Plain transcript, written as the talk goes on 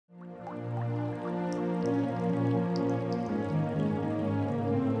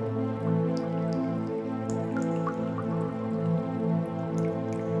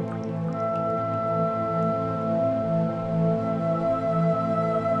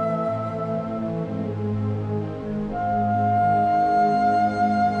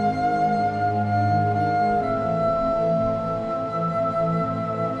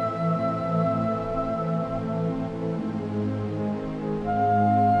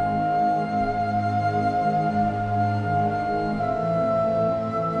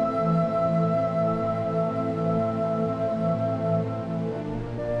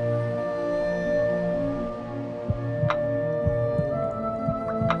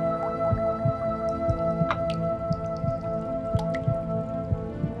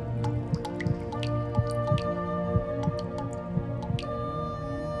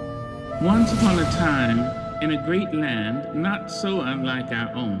Once upon a time, in a great land not so unlike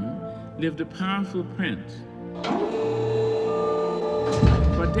our own, lived a powerful prince.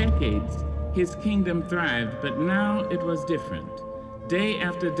 For decades, his kingdom thrived, but now it was different. Day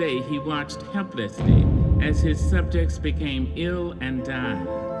after day, he watched helplessly as his subjects became ill and died.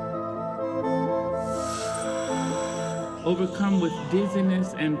 Overcome with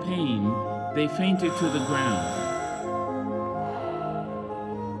dizziness and pain, they fainted to the ground.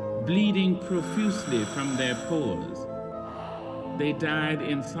 Bleeding profusely from their pores, they died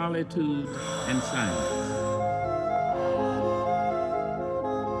in solitude and silence.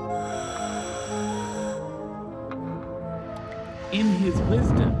 In his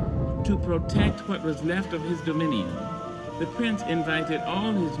wisdom, to protect what was left of his dominion, the prince invited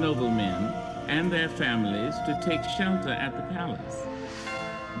all his noblemen and their families to take shelter at the palace.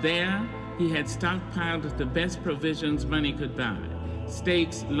 There, he had stockpiled the best provisions money could buy: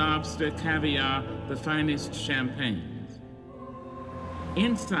 steaks, lobster, caviar, the finest champagnes.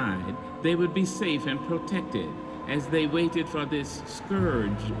 Inside, they would be safe and protected as they waited for this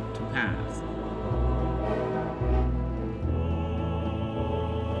scourge to pass.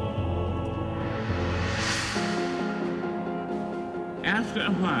 After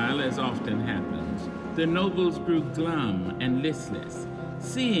a while, as often happens, the nobles grew glum and listless.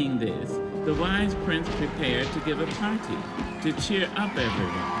 Seeing this, the wise prince prepared to give a party to cheer up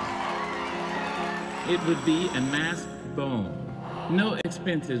everyone. It would be a masked ball. No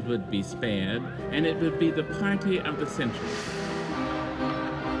expenses would be spared, and it would be the party of the century.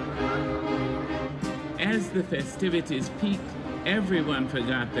 As the festivities peaked, everyone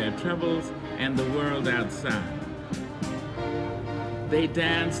forgot their troubles and the world outside. They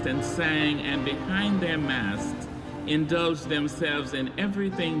danced and sang, and behind their masks, indulged themselves in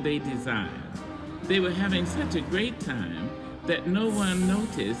everything they desired. They were having such a great time that no one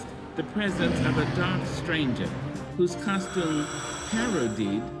noticed the presence of a dark stranger whose costume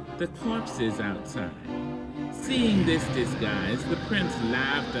parodied the corpses outside. Seeing this disguise, the prince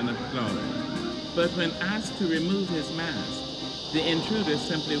laughed and applauded. But when asked to remove his mask, the intruder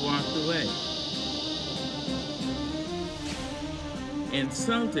simply walked away.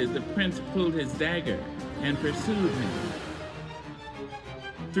 Insulted, the prince pulled his dagger and pursued him.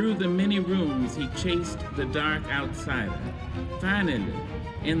 Through the many rooms, he chased the dark outsider. Finally,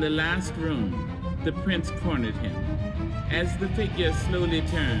 in the last room, the prince cornered him. As the figure slowly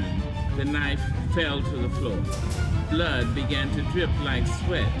turned, the knife fell to the floor. Blood began to drip like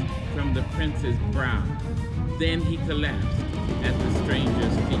sweat from the prince's brow. Then he collapsed at the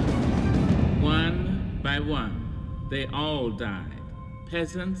stranger's feet. One by one, they all died,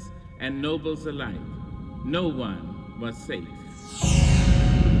 peasants and nobles alike. No one was safe.